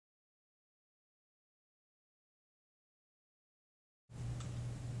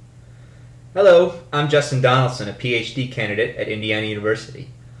Hello, I'm Justin Donaldson, a PhD candidate at Indiana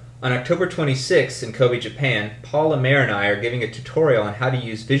University. On October 26th in Kobe, Japan, Paul Lemaire and I are giving a tutorial on how to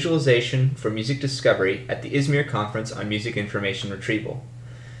use visualization for music discovery at the Izmir Conference on Music Information Retrieval.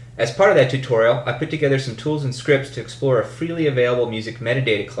 As part of that tutorial, I put together some tools and scripts to explore a freely available music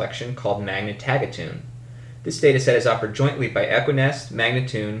metadata collection called Magnatagatune. This dataset is offered jointly by Equinest,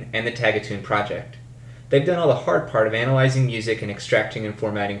 Magnatune, and the Tagatune project. They've done all the hard part of analyzing music and extracting and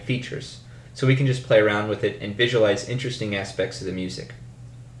formatting features, so we can just play around with it and visualize interesting aspects of the music.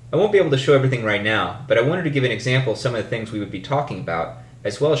 I won't be able to show everything right now, but I wanted to give an example of some of the things we would be talking about,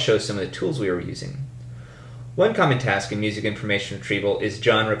 as well as show some of the tools we were using. One common task in music information retrieval is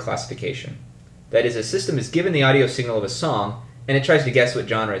genre classification. That is, a system is given the audio signal of a song, and it tries to guess what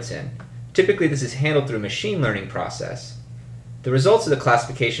genre it's in. Typically this is handled through a machine learning process. The results of the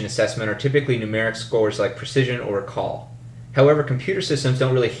classification assessment are typically numeric scores like precision or recall. However, computer systems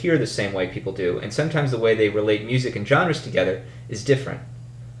don't really hear the same way people do, and sometimes the way they relate music and genres together is different.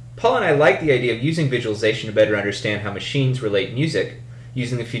 Paul and I like the idea of using visualization to better understand how machines relate music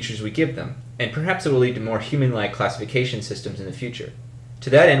using the features we give them, and perhaps it will lead to more human-like classification systems in the future. To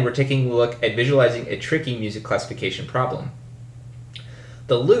that end, we're taking a look at visualizing a tricky music classification problem.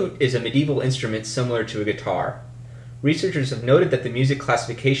 The lute is a medieval instrument similar to a guitar. Researchers have noted that the music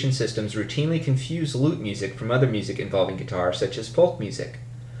classification systems routinely confuse lute music from other music involving guitar, such as folk music.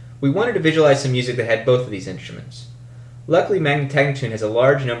 We wanted to visualize some music that had both of these instruments. Luckily, Magnatagatune has a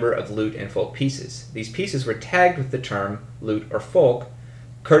large number of lute and folk pieces. These pieces were tagged with the term lute or folk,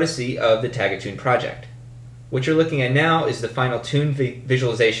 courtesy of the Tagatune project. What you're looking at now is the final tune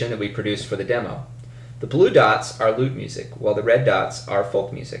visualization that we produced for the demo. The blue dots are lute music, while the red dots are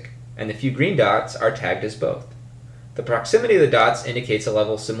folk music, and the few green dots are tagged as both. The proximity of the dots indicates a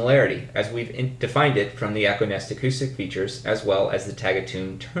level of similarity, as we've defined it from the Equinest acoustic features as well as the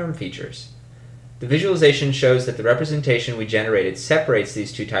Tagatune term features. The visualization shows that the representation we generated separates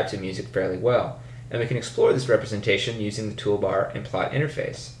these two types of music fairly well, and we can explore this representation using the toolbar and plot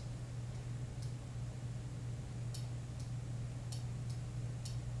interface.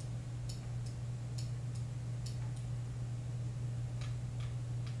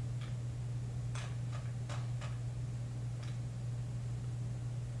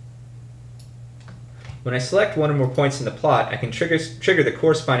 When I select one or more points in the plot, I can trigger the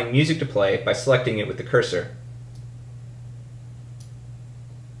corresponding music to play by selecting it with the cursor.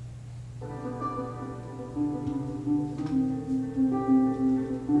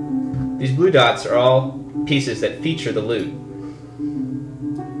 These blue dots are all pieces that feature the lute.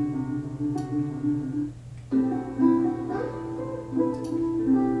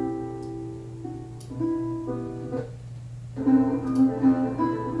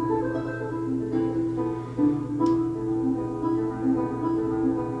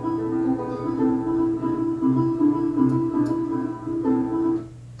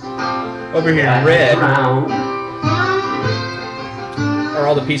 Over here in red are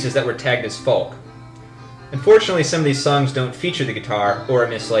all the pieces that were tagged as folk. Unfortunately, some of these songs don't feature the guitar or are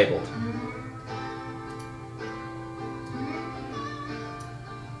mislabeled.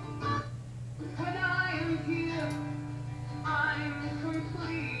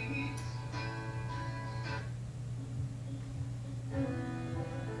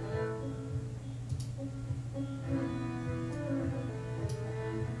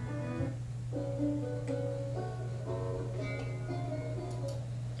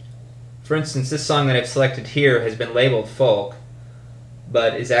 For instance, this song that I've selected here has been labeled folk,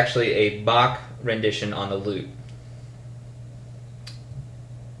 but is actually a Bach rendition on the lute.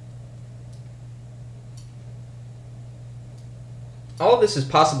 All of this is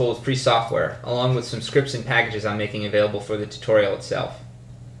possible with free software, along with some scripts and packages I'm making available for the tutorial itself.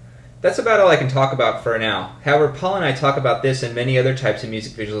 That's about all I can talk about for now. However, Paul and I talk about this and many other types of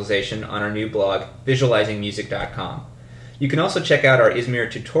music visualization on our new blog, visualizingmusic.com. You can also check out our Izmir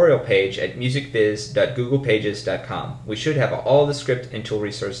tutorial page at musicviz.googlepages.com. We should have all the script and tool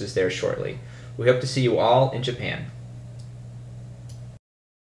resources there shortly. We hope to see you all in Japan.